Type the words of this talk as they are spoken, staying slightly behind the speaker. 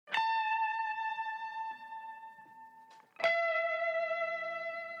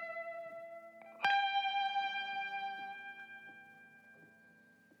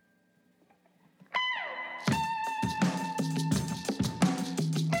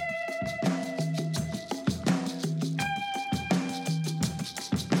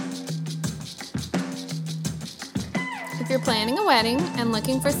you're planning a wedding and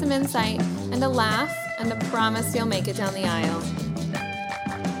looking for some insight and a laugh and a promise you'll make it down the aisle.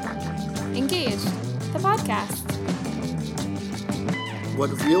 Engaged, the podcast. What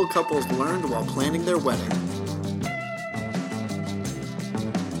real couples learned while planning their wedding.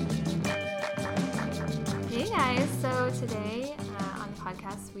 Hey guys, so today on the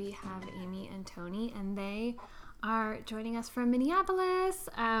podcast we have Amy and Tony, and they are joining us from Minneapolis.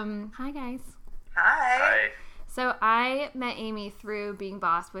 Hi guys. Hi. So I met Amy through Being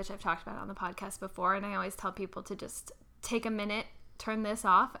Boss, which I've talked about on the podcast before, and I always tell people to just take a minute, turn this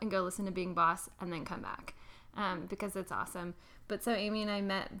off, and go listen to Being Boss, and then come back, because it's awesome. But so Amy and I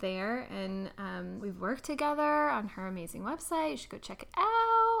met there, and we've worked together on her amazing website. You should go check it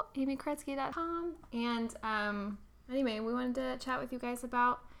out, amykretzky.com. And anyway, we wanted to chat with you guys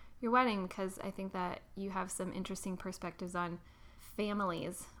about your wedding, because I think that you have some interesting perspectives on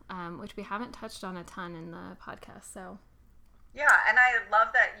families, which we haven't touched on a ton in the podcast. So yeah, and I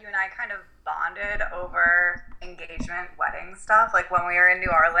love that you and I kind of bonded over engagement, wedding stuff. Like when we were in New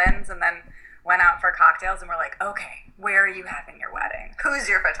Orleans and then went out for cocktails and we're like, okay, where are you having your wedding? Who's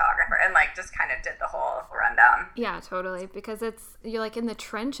your photographer? And like just kind of did the whole rundown. Yeah, totally. Because you're like in the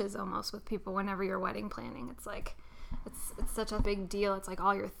trenches almost with people whenever you're wedding planning. It's like, it's such a big deal. It's like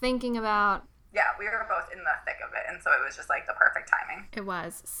all you're thinking about. Yeah, we were both in the thick of it, and so it was just like the perfect timing. It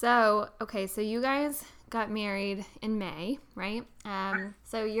was. So, okay, so you guys got married in May, right?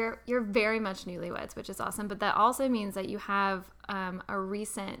 So you're very much newlyweds, which is awesome, but that also means that you have a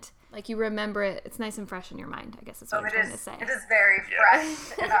recent, like you remember it, it's nice and fresh in your mind, I guess is what I'm trying to say. It is very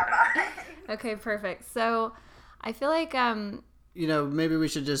fresh in our mind. Okay, perfect. So I feel like... maybe we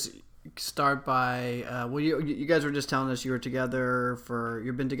should just start by you guys were just telling us you've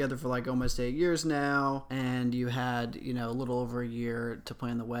been together for like almost 8 years now, and you had a little over a year to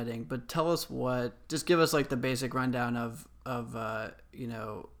plan the wedding. But tell us just give us like the basic rundown of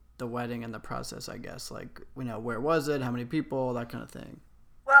the wedding and the process, I guess, like where was it, how many people, that kind of thing.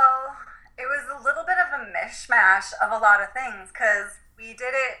 Well, it was a little bit of a mishmash of a lot of things, because we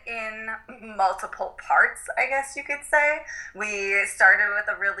did it in multiple parts, I guess you could say. We started with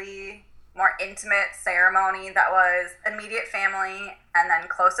a really more intimate ceremony that was immediate family and then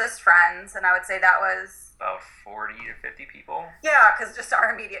closest friends, and I would say that was about 40 to 50 people. Yeah, because just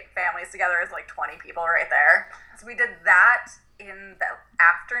our immediate families together is like 20 people right there. So we did that in the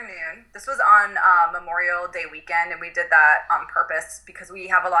afternoon. This was on Memorial Day weekend, and we did that on purpose because we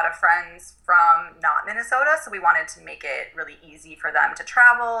have a lot of friends from not Minnesota, so we wanted to make it really easy for them to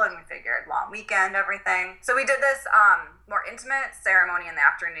travel, and we figured long weekend, everything. So we did this more intimate ceremony in the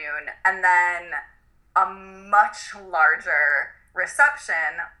afternoon, and then a much larger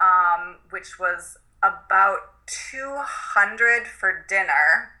reception, which was about 200 for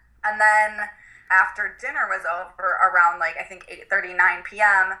dinner, and then after dinner was over, around like I think 8:30, 9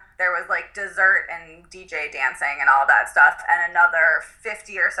 p.m., there was like dessert and DJ dancing and all that stuff, and another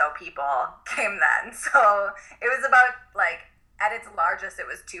 50 or so people came then. So it was about like, at its largest, it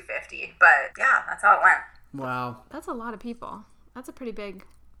was 250. But yeah, that's how it went. Wow. That's a lot of people. That's a pretty big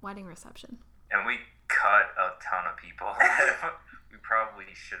wedding reception. And we cut a ton of people. We probably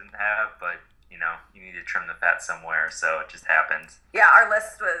shouldn't have, but you need to trim the fat somewhere, so it just happened. Yeah, our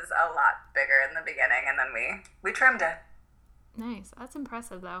list was a lot bigger in the beginning, and then we trimmed it. Nice. That's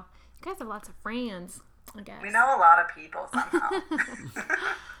impressive, though. You guys have lots of friends, I guess. We know a lot of people somehow.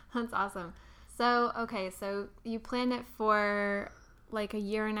 That's awesome. So, okay, so you planned it for like a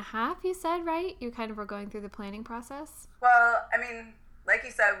year and a half, you said, right? You kind of were going through the planning process? Well, I mean, like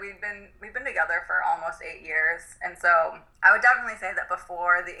you said, we've been together for almost 8 years, and so I would definitely say that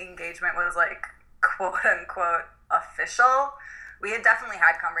before the engagement was like quote unquote official, we had definitely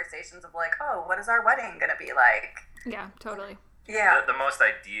had conversations of like, oh, what is our wedding gonna be like? Yeah, totally. Yeah. The most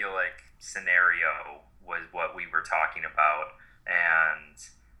ideal scenario was what we were talking about, and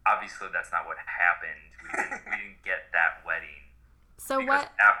obviously that's not what happened. We didn't get that wedding. So because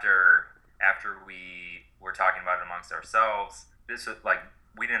what? After we were talking about it amongst ourselves, this was like,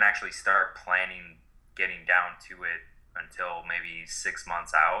 we didn't actually start planning getting down to it until maybe 6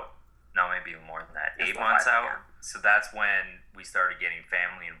 months out. No, maybe more than that. 8 months out. Yeah. So that's when we started getting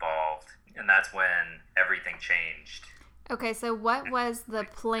family involved, and that's when everything changed. Okay, so what was the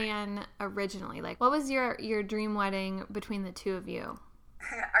plan originally? Like, what was your dream wedding between the two of you?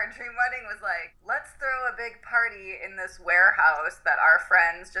 Our dream wedding was like, let's throw a big party in this warehouse that our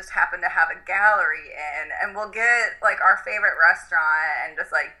friends just happen to have a gallery in, and we'll get like our favorite restaurant and just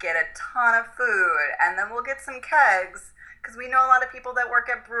like get a ton of food, and then we'll get some kegs because we know a lot of people that work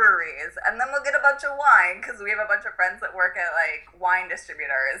at breweries, and then we'll get a bunch of wine because we have a bunch of friends that work at like wine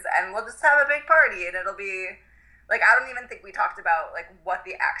distributors, and we'll just have a big party, and it'll be Like, I don't even think we talked about, like, what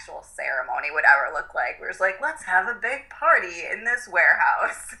the actual ceremony would ever look like. We were just like, let's have a big party in this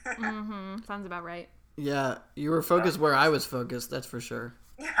warehouse. Sounds about right. Yeah, you were focused where I was focused, that's for sure.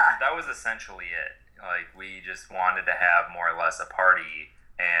 Yeah. That was essentially it. Like, we just wanted to have more or less a party,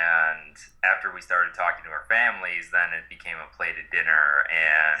 and after we started talking to our families, then it became a plated dinner,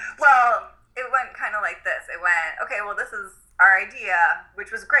 and... Well, it went kind of like this. It went, okay, well, this is our idea,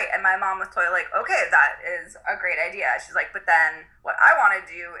 which was great. And my mom was totally like, okay, that is a great idea. She's like, but then what I want to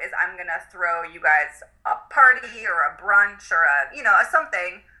do is I'm going to throw you guys a party or a brunch or a, you know, a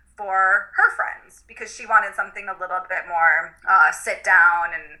something for her friends, because she wanted something a little bit more sit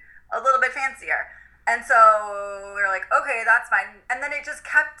down and a little bit fancier. And so we were like, okay, that's fine. And then it just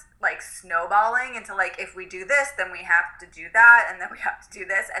kept like snowballing into like, if we do this, then we have to do that. And then we have to do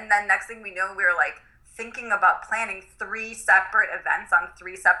this. And then next thing we know, we were like thinking about planning 3 separate events on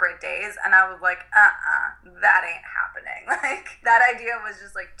 3 separate days. And I was like, that ain't happening. Like, that idea was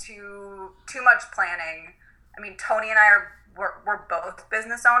just like too much planning. I mean, Tony and I we're both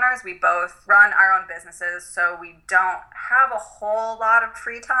business owners. We both run our own businesses, so we don't have a whole lot of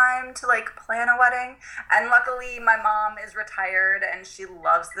free time to like plan a wedding. And luckily my mom is retired and she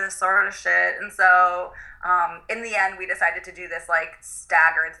loves this sort of shit. And so in the end we decided to do this like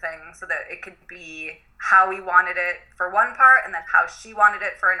staggered thing so that it could be how we wanted it for one part and then how she wanted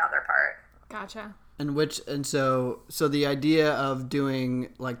it for another part. Gotcha. And so the idea of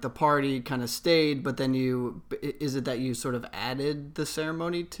doing like the party kind of stayed, but then is it that you sort of added the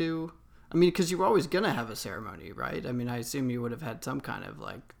ceremony to? I mean, because you were always gonna have a ceremony, right? I mean, I assume you would have had some kind of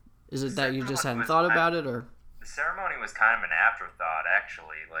like. Is it that you just hadn't thought about it, or? The ceremony was kind of an afterthought,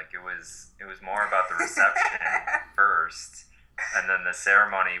 actually. Like it was more about the reception first, and then the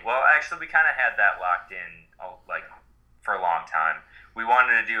ceremony. Well, actually, we kind of had that locked in like for a long time. We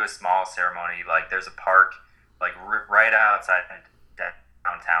wanted to do a small ceremony. Like there's a park like right outside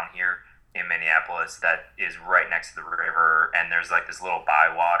downtown here in Minneapolis that is right next to the river, and there's like this little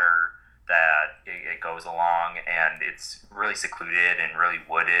bywater that it goes along, and it's really secluded and really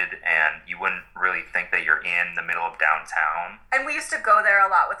wooded, and you wouldn't really think that you're in the middle of downtown. And we used to go there a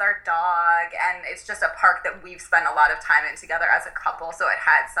lot with our dog, and it's just a park that we've spent a lot of time in together as a couple, so it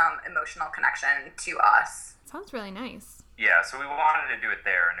had some emotional connection to us. Sounds really nice. Yeah, so we wanted to do it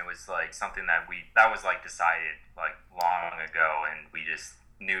there, and it was like something that was like decided like long ago, and we just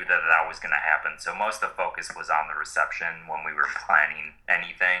knew that was going to happen. So most of the focus was on the reception when we were planning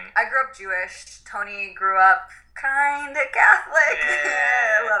anything. I grew up Jewish. Tony grew up kind of Catholic.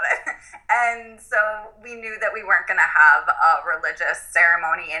 Yeah. I love it. And so we knew that we weren't going to have a religious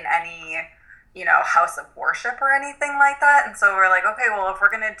ceremony in any, you know, house of worship or anything like that. And so we're like, okay, well, if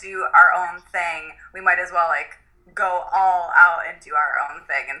we're going to do our own thing, we might as well like go all out and do our own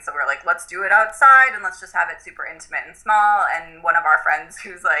thing. And so we're like, let's do it outside and let's just have it super intimate and small. And one of our friends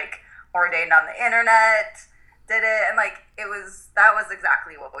who's like ordained on the internet did it, and like that was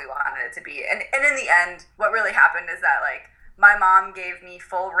exactly what we wanted it to be. And in the end, what really happened is that like my mom gave me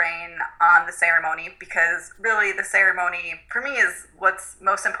full reign on the ceremony, because really the ceremony for me is what's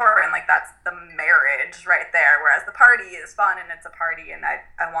most important. Like that's the marriage right there, whereas the party is fun and it's a party and I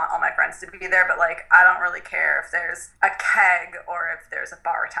want all my friends to be there, but like I don't really care if there's a keg or if there's a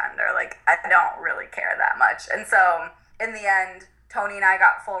bartender. Like I don't really care that much. And so in the end, Tony and I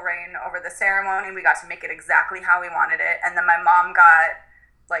got full reign over the ceremony. We got to make it exactly how we wanted it, and then my mom got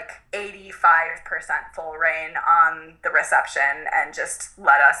like 85% full reign on the reception and just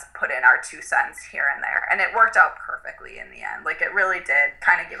let us put in our 2 cents here and there. And it worked out perfectly in the end. Like it really did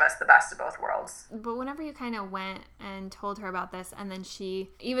kind of give us the best of both worlds. But whenever you kind of went and told her about this, and then she,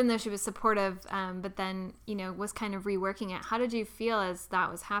 even though she was supportive, but then, you know, was kind of reworking it, how did you feel as that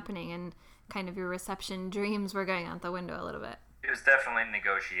was happening and kind of your reception dreams were going out the window a little bit? It was definitely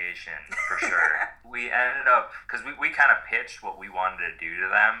negotiation, for sure. We ended up, because we kind of pitched what we wanted to do to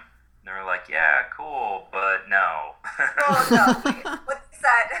them. And they were like, yeah, cool, but no. Well, no. What they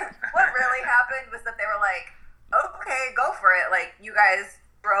said, what really happened was that they were like, okay, go for it. Like, you guys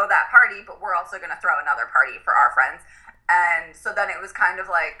throw that party, but we're also going to throw another party for our friends. And so then it was kind of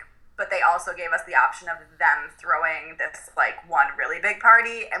like, but they also gave us the option of them throwing this, like, one really big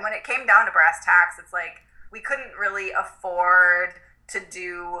party. And when it came down to brass tacks, it's like, we couldn't really afford to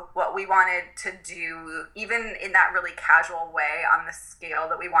do what we wanted to do, even in that really casual way on the scale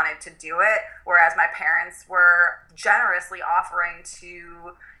that we wanted to do it. Whereas my parents were generously offering to,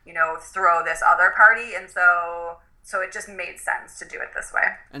 you know, throw this other party. And so it just made sense to do it this way.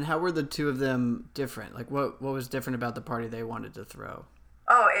 And how were the two of them different? Like what was different about the party they wanted to throw?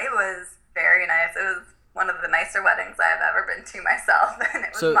 Oh, it was very nice. It was one of the nicer weddings I have ever been to myself, and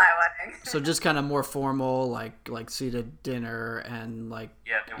it was my wedding. So just kind of more formal, like seated dinner and like.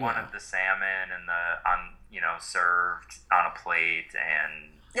 Yeah, they wanted the salmon and served on a plate,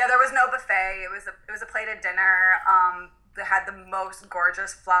 and yeah, there was no buffet. It was a plated dinner. That had the most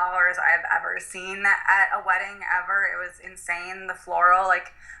gorgeous flowers I've ever seen at a wedding ever. It was insane. The floral,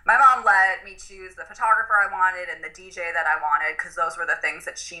 like my mom let me choose the photographer I wanted and the DJ that I wanted because those were the things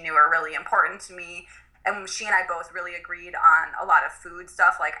that she knew were really important to me. And she and I both really agreed on a lot of food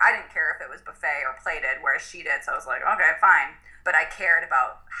stuff. Like I didn't care if it was buffet or plated, whereas she did. So I was like, okay, fine. But I cared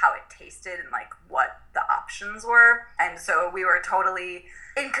about how it tasted and like what the options were. And so we were totally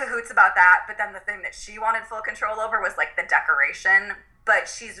in cahoots about that. But then the thing that she wanted full control over was like the decoration. But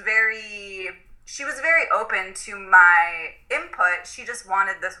she was very open to my input. She just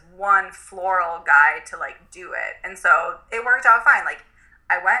wanted this one floral guy to like do it. And so it worked out fine. Like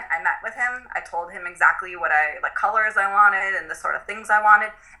I met with him. I told him exactly what colors I wanted and the sort of things I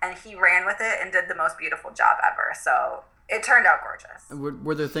wanted. And he ran with it and did the most beautiful job ever. So it turned out gorgeous.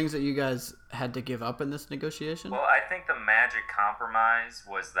 Were there things that you guys had to give up in this negotiation? Well, I think the magic compromise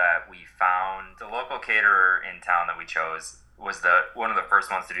was that we found the local caterer in town that we chose was one of the first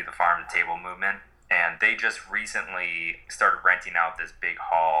ones to do the farm to table movement. And they just recently started renting out this big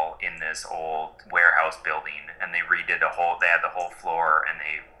hall in this old warehouse building, and they had the whole floor, and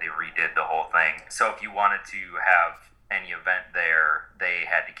they redid the whole thing. So if you wanted to have any event there, they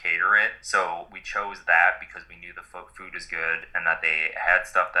had to cater it. So we chose that because we knew the food is good and that they had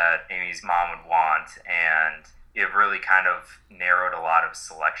stuff that Amy's mom would want, and it really kind of narrowed a lot of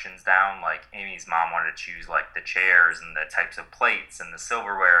selections down. Like Amy's mom wanted to choose like the chairs and the types of plates and the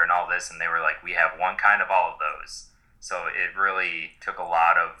silverware and all this, and they were like, we have one kind of all of those. So it really took a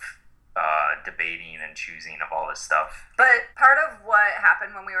lot of debating and choosing of all this stuff. But part of what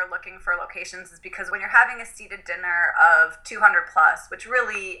happened when we were looking for locations is because when you're having a seated dinner of 200 plus, which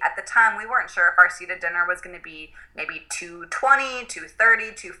really at the time we weren't sure if our seated dinner was going to be maybe 220,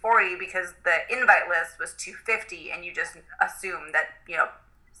 230, 240, because the invite list was 250, and you just assume that,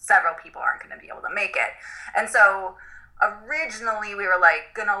 several people aren't going to be able to make it. And so originally we were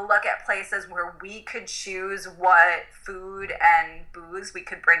like gonna look at places where we could choose what food and booze we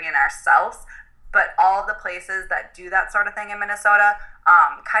could bring in ourselves, but all the places that do that sort of thing in Minnesota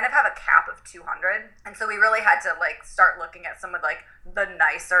kind of have a cap of 200, and so we really had to like start looking at some of like the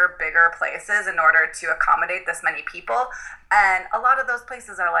nicer, bigger places in order to accommodate this many people. And a lot of those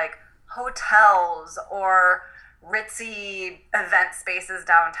places are like hotels or ritzy event spaces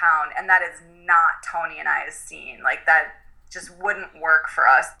downtown, and that is not Tony and I's scene. Like that just wouldn't work for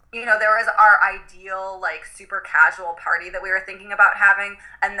us. There was our ideal like super casual party that we were thinking about having,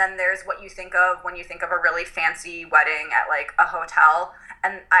 and then there's what you think of when you think of a really fancy wedding at like a hotel,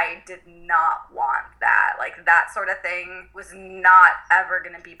 and I did not want that. Like that sort of thing was not ever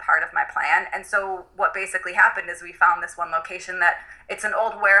going to be part of my plan. And so what basically happened is we found this one location that it's an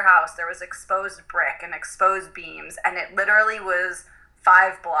old warehouse. There was exposed brick and exposed beams, and it literally was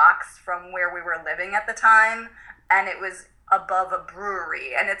 5 blocks from where we were living at the time, and it was above a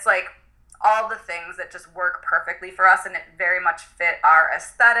brewery, and it's like all the things that just work perfectly for us, and it very much fit our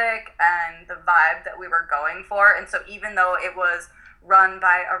aesthetic and the vibe that we were going for. And so even though it was run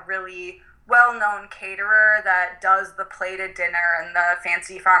by a really well-known caterer that does the plated dinner and the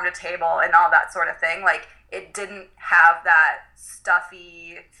fancy farm to table and all that sort of thing, like it didn't have that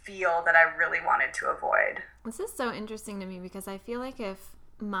stuffy feel that I really wanted to avoid. This is so interesting to me because I feel like if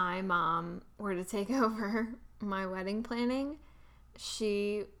my mom were to take over my wedding planning,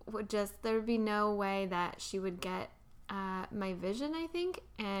 she would there would be no way that she would get my vision, I think.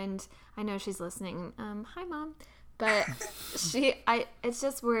 And I know she's listening. Hi, Mom. But it's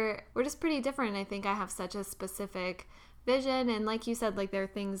just we're just pretty different. I think I have such a specific vision, and like you said, like there are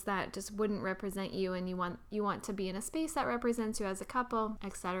things that just wouldn't represent you, and you want to be in a space that represents you as a couple,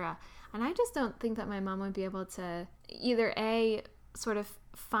 etc. And I just don't think that my mom would be able to either A, sort of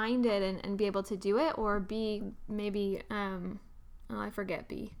find it and be able to do it, or B, maybe I forget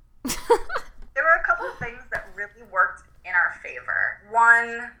B. There were a couple of things that really worked in our favor.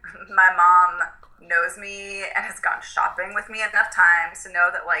 One, my mom knows me and has gone shopping with me enough times to know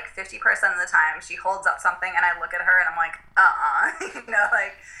that like 50% of the time she holds up something and I look at her and I'm like,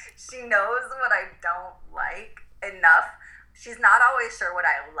 like she knows what I don't like enough. She's not always sure what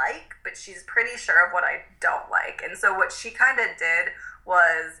I like, but she's pretty sure of what I don't like. And so what she kind of did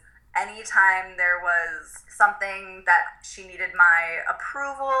was anytime there was something that she needed my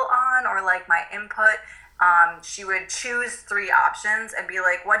approval on or like my input, she would choose 3 options and be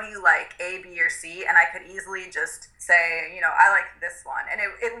like, what do you like, A, B, or C? And I could easily just say, I like this one. And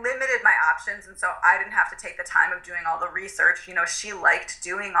it limited my options. And so I didn't have to take the time of doing all the research. She liked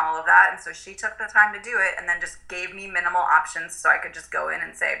doing all of that. And so she took the time to do it and then just gave me minimal options so I could just go in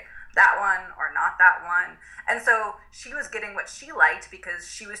and say that one or not that one. And so she was getting what she liked because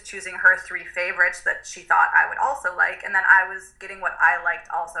she was choosing her 3 favorites that she thought I would also like. And then I was getting what I liked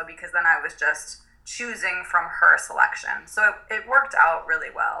also because then I was just choosing from her selection. So it worked out really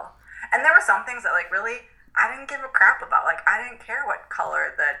well. And there were some things that really I didn't give a crap about. I didn't care what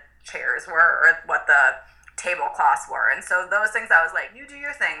color the chairs were or what the tablecloths were. And so those things I was like, you do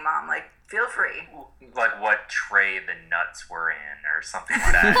your thing, Mom. Feel free. Like what tray the nuts were in or something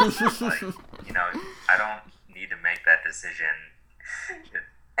like that. I don't need to make that decision.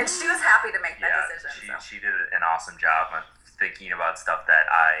 And she was happy to make that decision. She did an awesome job of thinking about stuff that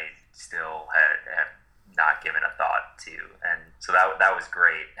I still have not given a thought to, and so that was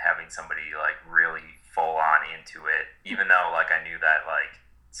great having somebody really full on into it, even though I knew that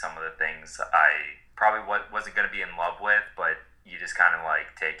some of the things I probably wasn't going to be in love with, but you just kind of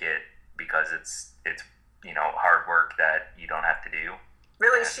take it because it's hard work that you don't have to do.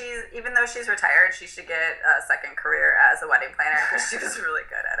 Really, even though she's retired, she should get a second career as a wedding planner because she was really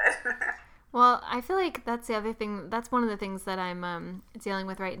good at it. Well, I feel like that's the other thing. That's one of the things that I'm dealing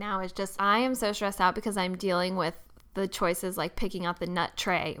with right now is just I am so stressed out because I'm dealing with the choices picking out the nut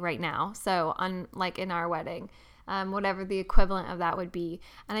tray right now. So in our wedding, whatever the equivalent of that would be.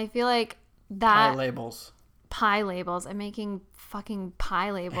 And I feel like that pie labels. I'm making fucking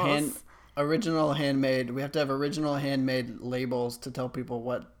pie labels. Original handmade. We have to have original handmade labels to tell people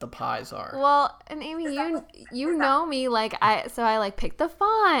what the pies are. Well, and Amy, you know me, I pick the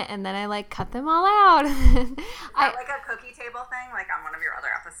font and then I cut them all out. A cookie table thing, on one of your other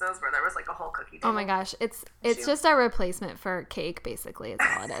episodes where there was a whole cookie table. Oh my gosh, it's just a replacement for cake, basically. Is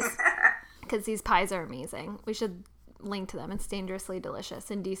all it is. Because these pies are amazing. We should link to them. It's dangerously delicious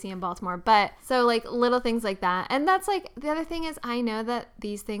in DC and Baltimore. But so little things like that. And that's the other thing is I know that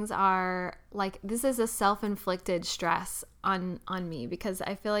these things are this is a self-inflicted stress on me because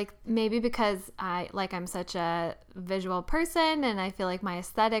I feel maybe because I'm such a visual person and I feel my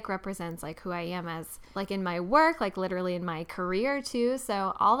aesthetic represents who I am as in my work, literally in my career too.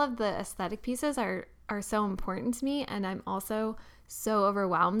 So all of the aesthetic pieces are so important to me, and I'm also so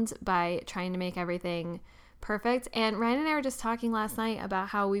overwhelmed by trying to make everything perfect. And Ryan and I were just talking last night about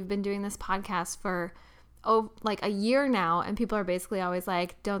how we've been doing this podcast for a year now, and people are basically always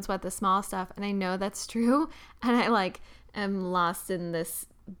don't sweat the small stuff, and I know that's true, and I am lost in this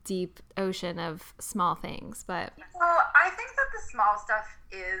deep ocean of small things. But I think that the small stuff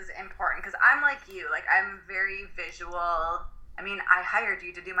is important because I'm like you, I'm very visual. I mean, I hired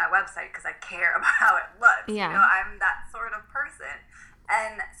you to do my website because I care about how it looks. Yeah. I'm that sort of person.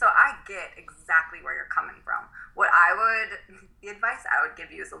 And so I get exactly where you're coming from. The advice I would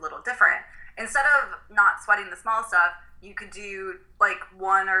give you is a little different. Instead of not sweating the small stuff, you could do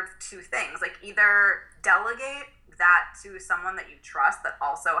 1 or 2 things. Either delegate that to someone that you trust that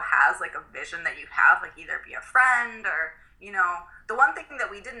also has a vision that you have, either be a friend or, the one thing that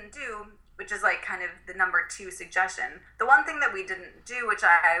we didn't do, which is kind of the number 2 suggestion. The one thing that we didn't do, which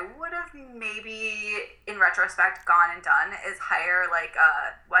I would have maybe in retrospect gone and done, is hire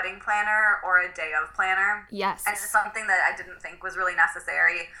a wedding planner or a day of planner. Yes. And it's something that I didn't think was really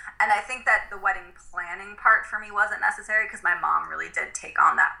necessary. And I think that the wedding planning part for me wasn't necessary because my mom really did take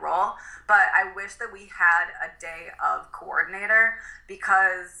on that role. But I wish that we had a day of coordinator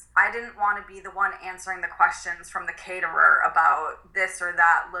because I didn't want to be the one answering the questions from the caterer about this or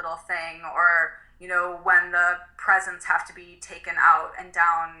that little thing, or when the presents have to be taken out and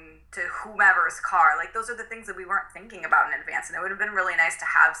down to whomever's car. Those are the things that we weren't thinking about in advance, and it would have been really nice to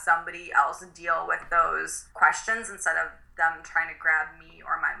have somebody else deal with those questions instead of them trying to grab me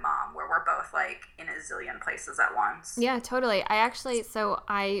or my mom, where we're both in a zillion places at once. Yeah, totally. I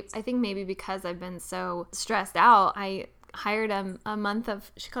think maybe because I've been so stressed out, I hired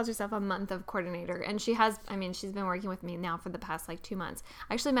she calls herself a month of coordinator, and she's been working with me now for the past 2 months.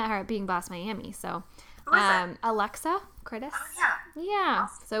 I actually met her at Being Boss Miami. So Who is it? Alexa Curtis. Oh yeah. Yeah.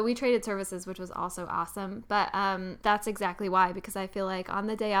 Awesome. So we traded services, which was also awesome. But that's exactly why, because I feel on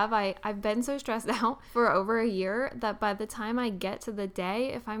the day of, I've been so stressed out for over a year that by the time I get to the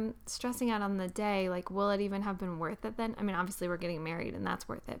day, if I'm stressing out on the day, will it even have been worth it then? I mean, obviously we're getting married and that's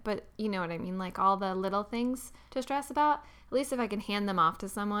worth it, but you know what I mean? All the little things to stress about, at least if I can hand them off to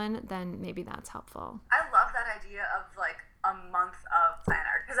someone, then maybe that's helpful. I love that idea of a month of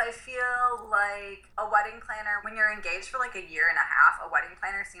planner because I feel like a wedding planner, when you're engaged for like a year and a half, a wedding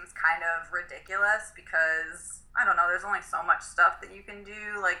planner seems kind of ridiculous because, I don't know, there's only so much stuff that you can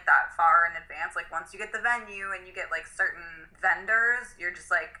do like that far in advance. Like once you get the venue and you get like certain vendors, you're just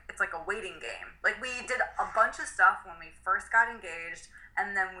like, it's like a waiting game. Like we did a bunch of stuff when we first got engaged,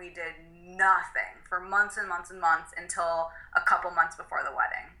 and then we did nothing for months and months and months until a couple months before the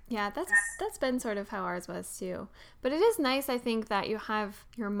wedding. Yeah, that's been sort of how ours was too. But it is nice, I think, that you have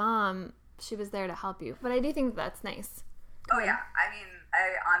your mom. She was there to help you. But I do think that's nice. Oh yeah, I mean,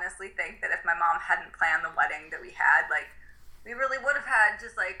 I honestly think that if my mom hadn't planned the wedding that we had, like, we really would have had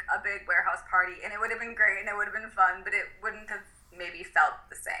just like a big warehouse party, and it would have been great and it would have been fun, but it wouldn't have maybe felt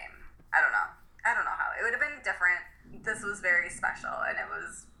the same. I don't know how. It would have been different. This was very special, and it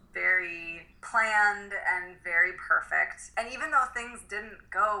was very planned and very perfect. And even though things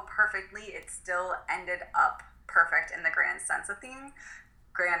didn't go perfectly, it still ended up perfect in the grand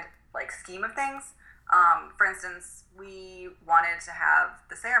like scheme of things. For instance, we wanted to have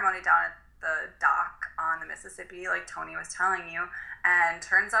the ceremony down at the dock on the Mississippi, like Tony was telling you, and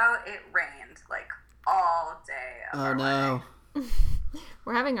turns out it rained like all day of our wedding.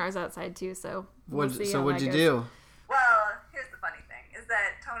 We're having ours outside too, so what'd you do? Well, here's the funny thing, is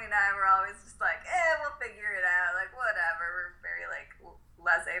that Tony and I were always just like, we'll figure it out, like, whatever. We're very, like,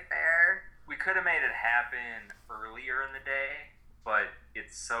 laissez-faire. We could have made it happen earlier in the day, but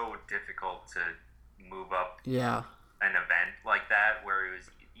it's so difficult to move up an event like that where it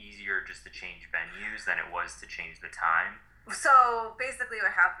was easier just to change venues than it was to change the time. So, basically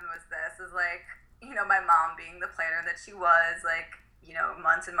what happened was this, is, like, you know, my mom being the planner that she was, like, you know,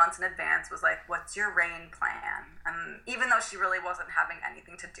 months and months in advance was like, what's your rain plan? And even though she really wasn't having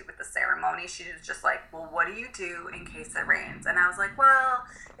anything to do with the ceremony, she was just like, well, what do you do in case it rains? And I was like, well,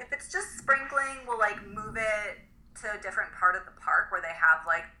 if it's just sprinkling, we'll like move it to a different part of the park where they have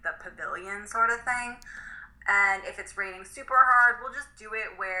like the pavilion sort of thing. And if it's raining super hard, we'll just do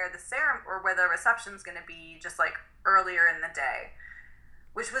it where where the reception's going to be just like earlier in the day.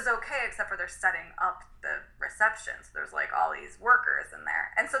 Which was okay, except for they're setting up the reception. So there's like all these workers in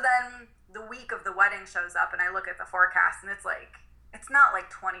there. And so then the week of the wedding shows up and I look at the forecast and it's like, it's not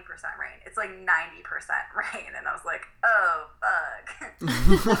like 20% rain. It's like 90% rain. And I was like, oh, fuck.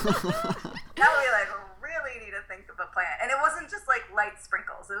 Now we like really need to think of a plan. And it wasn't just like light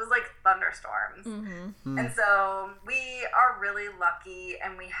sprinkles. It was like thunderstorms. Mm-hmm. And so we are really lucky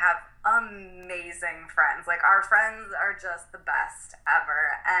and we have amazing friends. Like our friends are just the best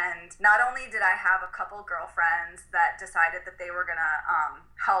ever. And not only did I have a couple girlfriends that decided that they were gonna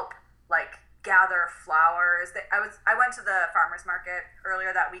help like gather flowers. I went to the farmer's market earlier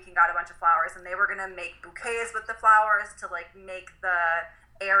that week and got a bunch of flowers, and they were gonna make bouquets with the flowers to like make the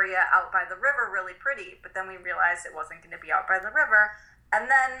area out by the river really pretty. But then we realized it wasn't gonna be out by the river. And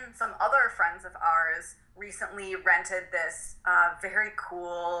then some other friends of ours recently rented this very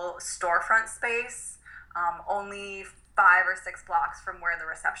cool storefront space, only 5 or 6 blocks from where the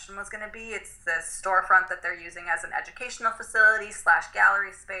reception was going to be. It's this storefront that they're using as an educational facility /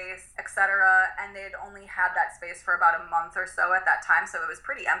 gallery space, etc. And they'd only had that space for about a month or so at that time, so it was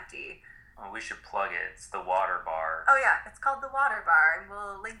pretty empty. Oh, we should plug it. It's the Water Bar. Oh yeah, it's called the Water Bar, and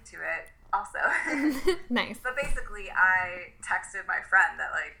we'll link to it also. Nice. But basically, I texted my friend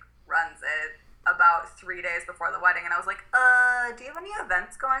that like runs it about 3 days before the wedding, and I was like, do you have any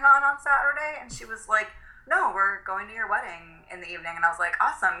events going on Saturday? And she was like, no, we're going to your wedding in the evening. And I was like,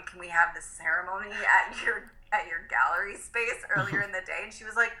 awesome, can we have the ceremony at your gallery space earlier in the day? And she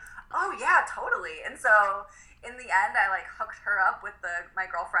was like, oh yeah, totally. And so in the end, I like hooked her up with my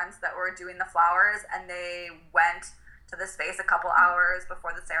girlfriends that were doing the flowers, and they went to the space a couple hours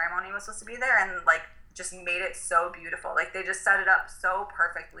before the ceremony was supposed to be there, and like just made it so beautiful. Like they just set it up so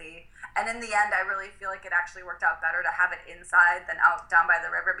perfectly. And in the end, I really feel like it actually worked out better to have it inside than out down by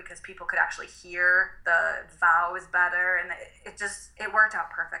the river, because people could actually hear the vows better, and it worked out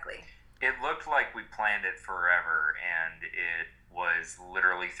perfectly. It looked like we planned it forever, and it was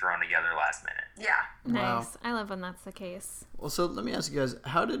literally thrown together last minute. Yeah. Nice. Wow. I love when that's the case. Well, so let me ask you guys,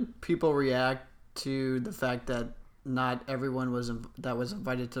 how did people react to the fact that not everyone that was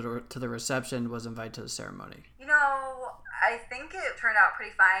invited to the reception was invited to the ceremony? You know, I think it turned out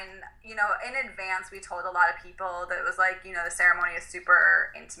pretty fine. You know, in advance, we told a lot of people that it was like, you know, the ceremony is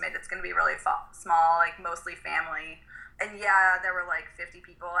super intimate. It's going to be really small, like mostly family. And yeah, there were like 50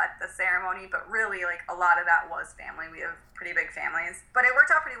 people at the ceremony, but really like a lot of that was family. We have pretty big families, but it worked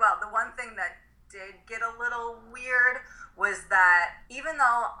out pretty well. The one thing that did get a little weird was that even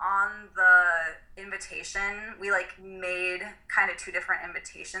though on the invitation, we like made kind of two different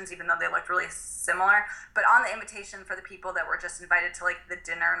invitations, even though they looked really similar. But on the invitation for the people that were just invited to like the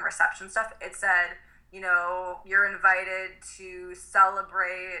dinner and reception stuff, it said, you know, you're invited to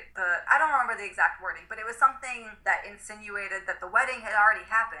celebrate I don't remember the exact wording, but it was something that insinuated that the wedding had already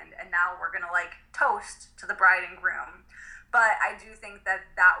happened and now we're going to like toast to the bride and groom. But I do think that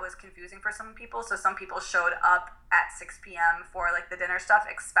that was confusing for some people. So some people showed up at 6 p.m. for like the dinner stuff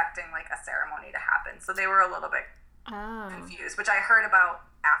expecting like a ceremony to happen. So they were a little bit confused, which I heard about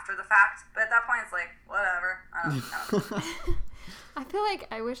after the fact. But at that point, it's like, whatever. I don't know. I feel like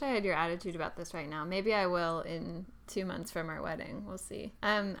I wish I had your attitude about this right now. Maybe I will in 2 months from our wedding. We'll see.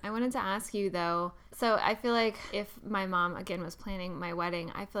 I wanted to ask you, though. So I feel like if my mom, again, was planning my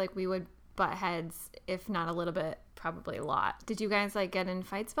wedding, I feel like we would butt heads, if not a little bit, probably a lot. Did you guys, like, get in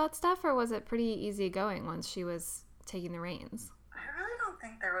fights about stuff, or was it pretty easy going once she was taking the reins? I really don't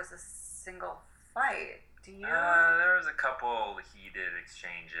think there was a single fight. Do you? There was a couple heated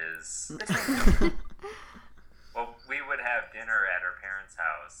exchanges. Well, we would have dinner at her parents'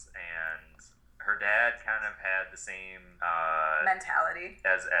 house, and her dad kind of had the same mentality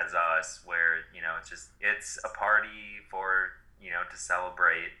as us, where, you know, it's a party for, you know, to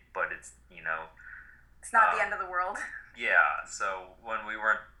celebrate, but it's, you know, it's not the end of the world. Yeah, so when we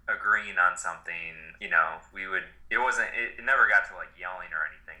weren't agreeing on something, you know, it never got to like yelling or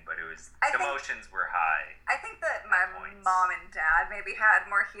anything, but emotions were high. I think that my mom and dad maybe had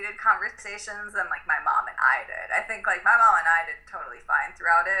more heated conversations than like my mom and I did. I think like my mom and I did totally fine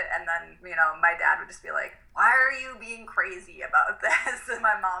throughout it, and then, you know, my dad would just be like, why are you being crazy about this? And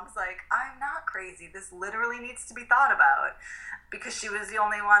my mom's like, I'm not crazy. This literally needs to be thought about. Because she was the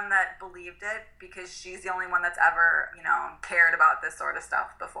only one that believed it, because she's the only one that's ever, you know, cared about this sort of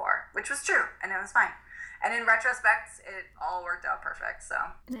stuff before, which was true, and it was fine. And in retrospect, it all worked out perfect, so.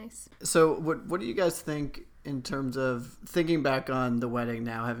 Nice. So what do you guys think in terms of thinking back on the wedding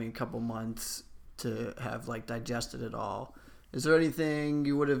now, having a couple months to have, like, digested it all? Is there anything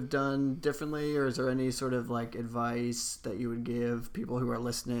you would have done differently, or is there any sort of, like, advice that you would give people who are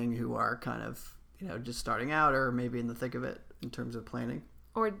listening who are kind of, you know, just starting out or maybe in the thick of it in terms of planning?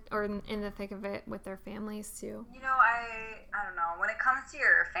 Or in the thick of it with their families, too? You know, I don't know. When it comes to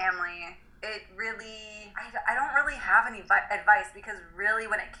your family, it really, I don't really have any advice, because really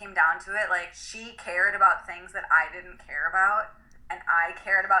when it came down to it, like, she cared about things that I didn't care about, and I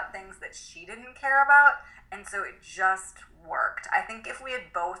cared about things that she didn't care about, and so it just worked. I think if we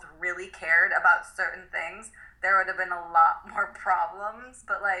had both really cared about certain things, there would have been a lot more problems,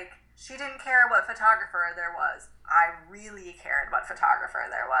 but like, she didn't care what photographer there was. I really cared what photographer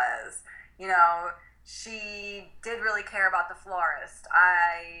there was. You know, she did really care about the florist.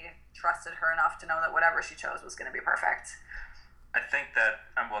 I trusted her enough to know that whatever she chose was going to be perfect. I think that,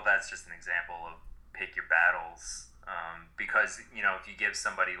 well, that's just an example of pick your battles. Because, you know, if you give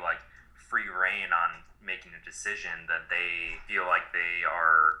somebody like free reign on making a decision, that they feel like they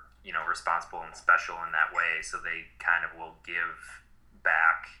are, you know, responsible and special in that way, so they kind of will give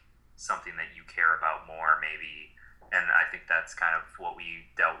back something that you care about more, maybe. And I think that's kind of what we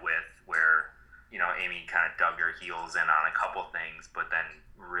dealt with, where, you know, Amy kind of dug her heels in on a couple things, but then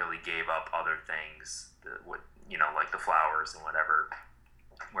really gave up other things, you know, like the flowers and whatever,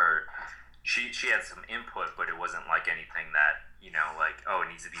 where she had some input, but it wasn't like anything that, you know, like, oh, it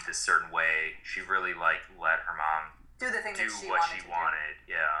needs to be this certain way. She really, like, let her mom do the thing do that what she wanted.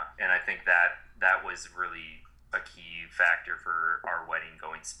 Yeah. And I think that was really a key factor for our wedding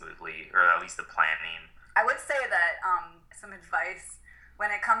going smoothly, or at least the planning. I would say that some advice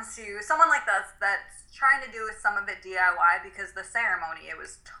when it comes to someone like us that's trying to do some of it DIY, because the ceremony, it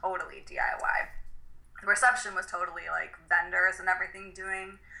was totally DIY. The reception was totally like vendors and everything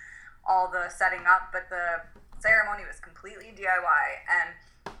doing all the setting up, but the ceremony was completely DIY. And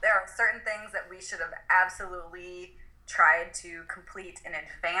there are certain things that we should have absolutely tried to complete in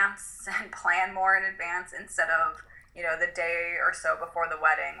advance and plan more in advance, instead of, you know, the day or so before the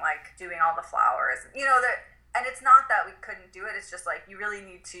wedding, like doing all the flowers, you know, and it's not that we couldn't do it, it's just like you really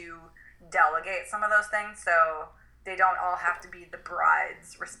need to delegate some of those things, so they don't all have to be the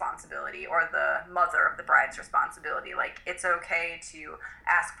bride's responsibility or the mother of the bride's responsibility. Like, it's okay to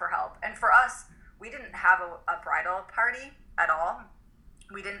ask for help. And for us, we didn't have a bridal party at all.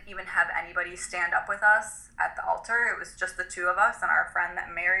 We didn't even have anybody stand up with us at the altar. It was just the two of us and our friend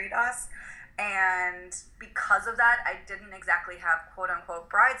that married us. And because of that, I didn't exactly have quote-unquote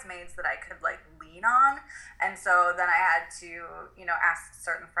bridesmaids that I could, like, lean on. And so then I had to, you know, ask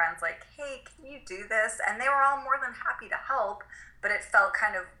certain friends, like, hey, can you do this? And they were all more than happy to help, but it felt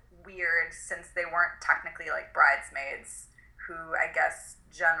kind of weird since they weren't technically, like, bridesmaids who I guess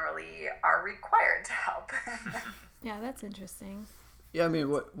generally are required to help. Yeah, that's interesting. Yeah, I mean,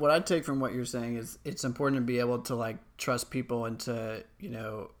 what I take from what you're saying is it's important to be able to like trust people and to,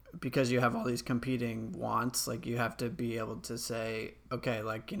 because you have all these competing wants, like you have to be able to say, okay,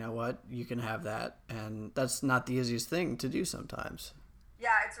 like, you know what, you can have that. And that's not the easiest thing to do sometimes.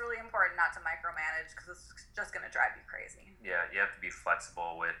 Yeah, it's really important not to micromanage because it's just going to drive you crazy. Yeah, you have to be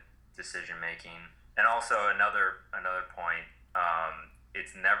flexible with decision making. And also another point,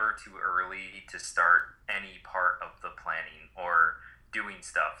 it's never too early to start any part of the planning or doing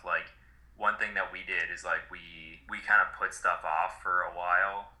stuff. Like one thing that we did is like we kind of put stuff off for a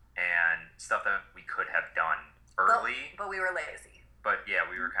while and stuff that we could have done early. But we were lazy. But yeah,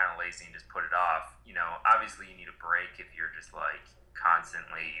 we were kind of lazy and just put it off. Obviously you need a break if you're just like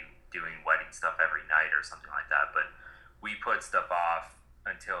constantly doing wedding stuff every night or something like that. But we put stuff off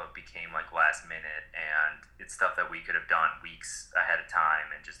until it became like last minute, and it's stuff that we could have done weeks ahead of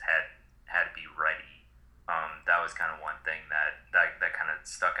time and just had to be ready. That was kind of one thing that kind of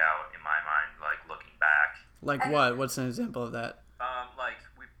stuck out in my mind, like looking back. Like what? What's an example of that? Like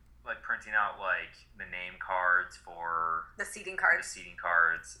printing out like the name cards for the seating cards. We could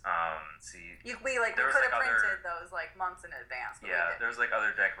have printed those like months in advance. Yeah, there's like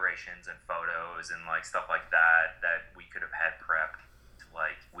other decorations and photos and like stuff like that we could have had prepped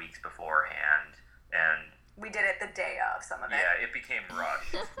like weeks beforehand, and we did it the day of some of it. Yeah, it became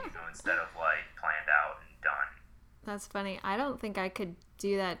rushed, instead of like planned out and done. That's funny. I don't think I could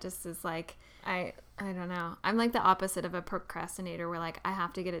do that just as like, I don't know. I'm like the opposite of a procrastinator where like I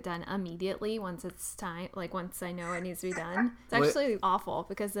have to get it done immediately once it's time, like once I know it needs to be done. It's actually awful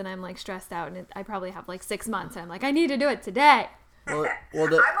because then I'm like stressed out and I probably have like 6 months and I'm like, I need to do it today. I'm a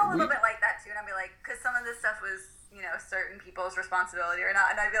little bit like that too, and I'd be like, because some of this stuff was, certain people's responsibility or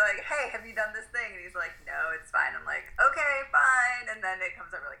not, and I'd be like, hey, have you done this thing? And he's like, no, it's fine. I'm like, okay, fine. And then it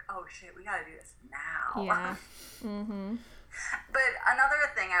comes over like, oh shit, we gotta do this now. Yeah. Mm-hmm. But another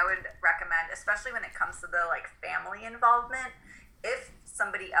thing I would recommend, especially when it comes to the like family involvement, if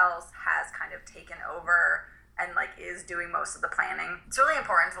somebody else has kind of taken over and like is doing most of the planning, it's really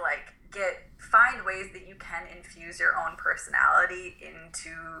important to like find ways that you can infuse your own personality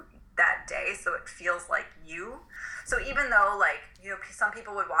into that day so it feels like you. So even though like, some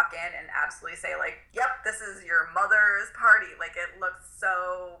people would walk in and absolutely say like, yep, this is your mother's party, like it looks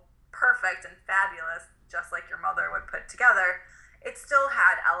so perfect and fabulous, just like your mother would put together, it still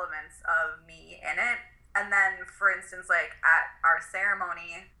had elements of me in it. And then for instance, like at our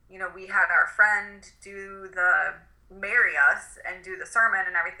ceremony, we had our friend marry us and do the sermon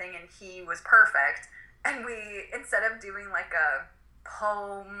and everything, and he was perfect. And we, instead of doing like a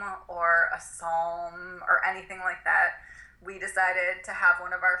poem or a psalm or anything like that, we decided to have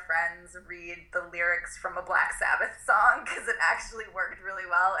one of our friends read the lyrics from a Black Sabbath song because it actually worked really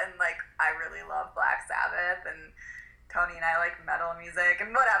well. And like, I really love Black Sabbath, and Tony and I like metal music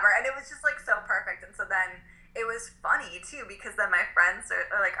and whatever, and it was just like so perfect. And so then it was funny too because then my friends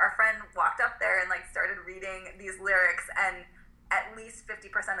our friend walked up there and like started reading these lyrics, and at least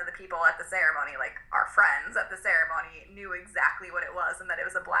 50% of the people at the ceremony, like our friends at the ceremony, knew exactly what it was and that it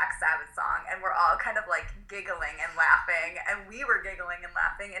was a Black Sabbath song. And we're all kind of like giggling and laughing, and we were giggling and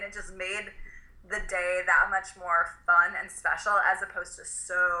laughing, and it just made the day that much more fun and special, as opposed to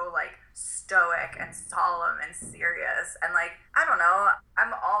so like stoic and solemn and serious. And like, I don't know,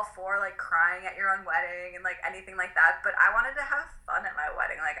 I'm all for like crying at your own wedding and like anything like that, but I wanted to have fun at my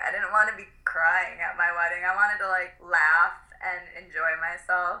wedding. Like, I didn't want to be crying at my wedding. I wanted to like laugh and enjoy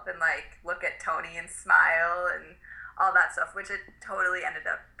myself and like look at Tony and smile and all that stuff, which it totally ended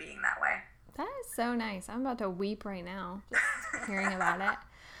up being that way. That is so nice. I'm about to weep right now just hearing about it.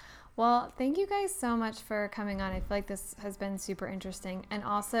 Well, thank you guys so much for coming on. I feel like this has been super interesting. And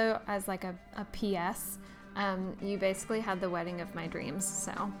also, as like a PS, you basically had the wedding of my dreams,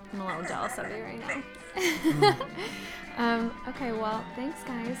 so I'm a little jealous of you right now. Okay, well, thanks,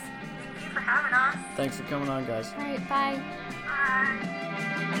 guys. Thank you for having us. Thanks for coming on, guys. All right, bye.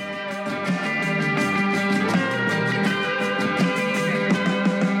 Bye.